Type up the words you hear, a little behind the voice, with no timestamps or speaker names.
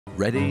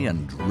Ready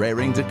and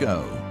raring to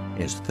go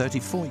is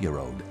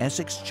 34-year-old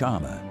Essex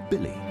charmer,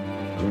 Billy.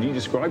 Would you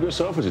describe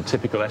yourself as a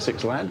typical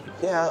Essex lad?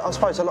 Yeah, I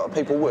suppose a lot of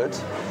people would.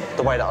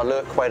 The way that I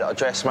look, the way that I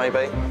dress,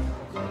 maybe.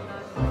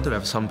 I do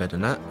have some better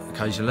than that,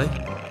 occasionally.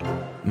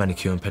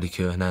 Manicure and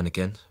pedicure now and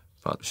again.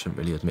 But I shouldn't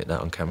really admit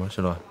that on camera,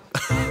 should I?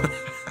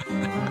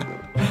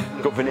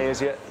 Got veneers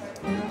yet?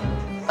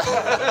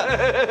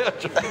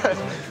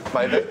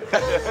 Maybe.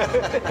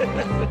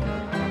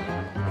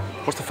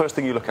 What's the first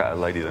thing you look at a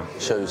lady then?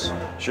 Shoes.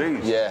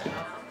 Shoes? Yeah.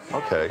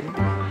 OK.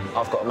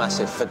 I've got a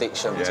massive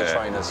addiction to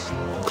trainers.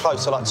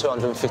 Close to like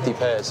 250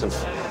 pairs of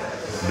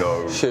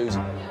shoes.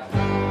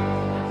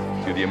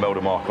 You're the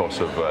Imelda Marcos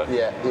of...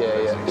 Yeah.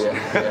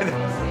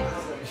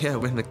 Yeah,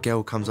 when the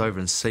girl comes over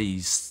and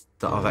sees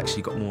that I've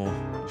actually got more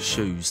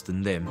shoes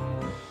than them,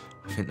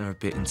 I think they're a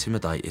bit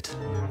intimidated.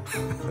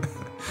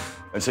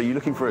 And so you're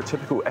looking for a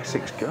typical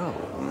Essex girl?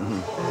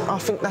 I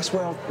think that's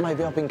where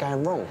maybe I've been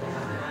going wrong.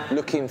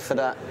 Looking for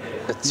the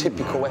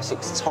typical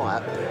Essex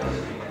type,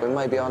 when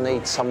maybe I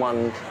need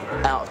someone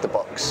out of the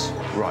box.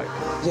 Right.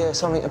 Yeah,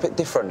 something a bit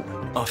different.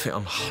 I think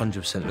I'm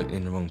 100% looking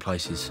in the wrong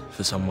places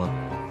for someone.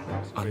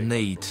 I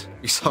need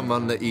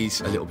someone that is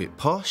a little bit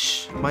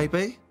posh,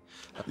 maybe.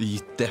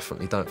 You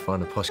definitely don't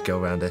find a posh girl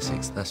around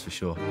Essex, that's for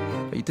sure.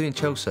 But you do in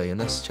Chelsea, and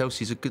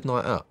Chelsea's a good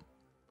night out.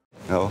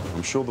 Well,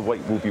 I'm sure the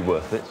wait will be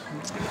worth it.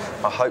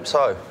 I hope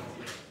so.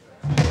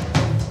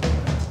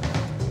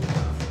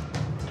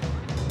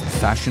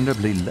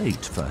 Fashionably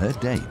late for her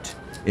date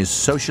is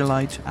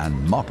socialite and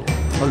model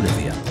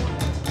Olivia.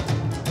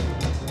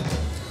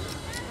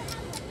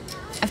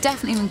 I've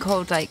definitely been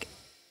called, like,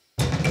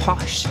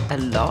 posh a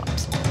lot.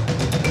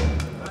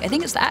 I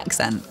think it's the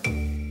accent.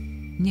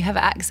 You have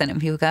an accent and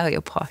people go, oh,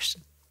 you're posh.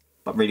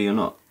 But really you're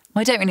not?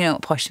 Well, I don't really know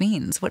what posh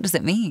means. What does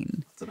it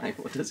mean? I don't know,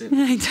 what does it I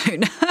mean?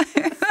 don't know.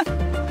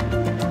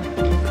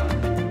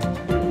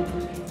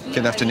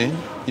 Good afternoon.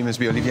 You must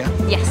be Olivia?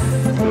 Yes.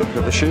 Look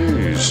at the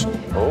shoes.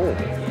 Oh.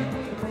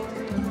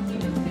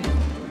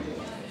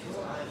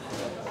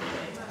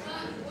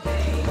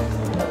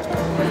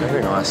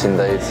 Very nice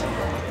indeed.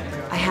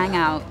 I hang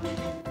out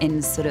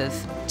in sort of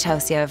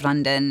Chelsea of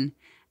London,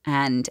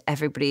 and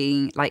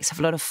everybody likes to have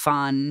a lot of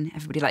fun.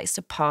 Everybody likes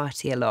to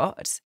party a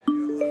lot.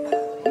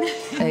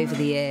 Over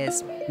the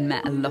years,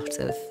 met a lot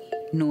of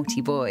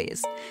naughty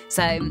boys.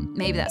 So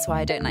maybe that's why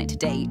I don't like to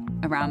date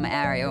around my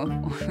area or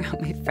around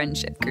my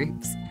friendship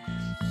groups.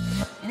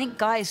 I think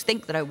guys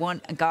think that I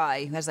want a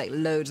guy who has like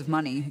loads of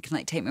money who can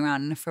like take me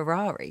around in a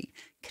Ferrari.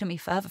 Couldn't be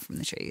further from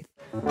the truth.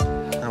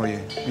 How are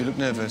you? You look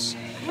nervous.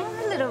 I'm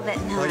a little bit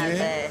Are you?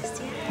 nervous,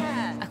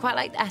 yeah. I quite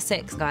like the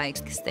Essex guys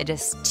because they're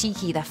just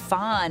cheeky, they're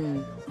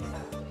fun.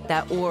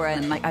 Their aura,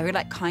 and like I really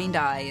like kind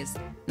eyes,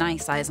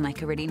 nice eyes, and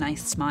like a really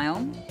nice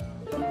smile.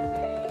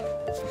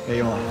 Here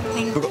you are.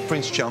 We've got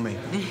Prince Charming.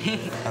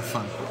 Have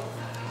fun.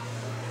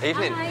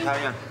 Evening. Hi. How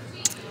are you?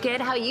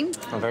 Good, how are you?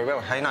 I'm very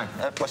well. How are you know?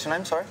 What's your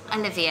name, sorry?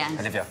 Olivia.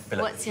 Olivia.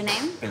 Billy. What's your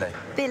name? Billy.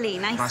 Billy,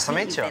 nice to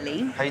meet you.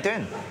 Billy. How you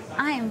doing?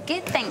 I am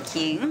good, thank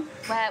you.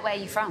 Where are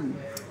you from?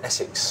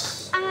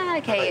 Essex. Ah,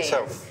 okay. How about yeah,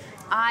 yourself?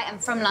 yeah. I am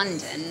from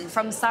London,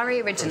 from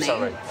Surrey originally.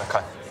 Sorry.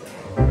 OK.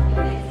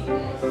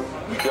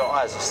 Your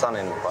eyes are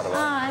stunning, by the way.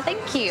 Ah,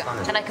 thank you.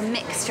 They're like a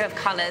mixture of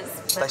colours.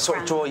 They sort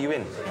of draw you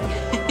in.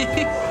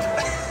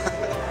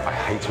 I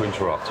hate to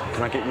interrupt.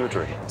 Can I get you a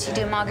drink? Do you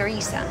do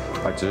margarita?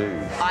 I do.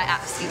 I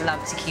absolutely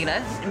love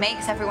tequila. It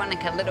makes everyone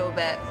like a little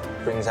bit...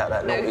 Brings out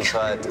that naughty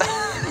side.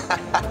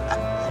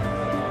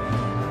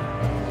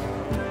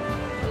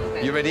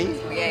 You ready?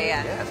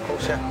 Yeah. Yeah, of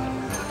course, yeah.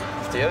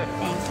 After you.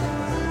 Thanks.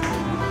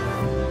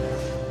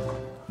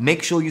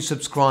 Make sure you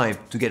subscribe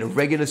to get a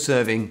regular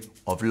serving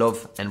of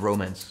love and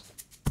romance.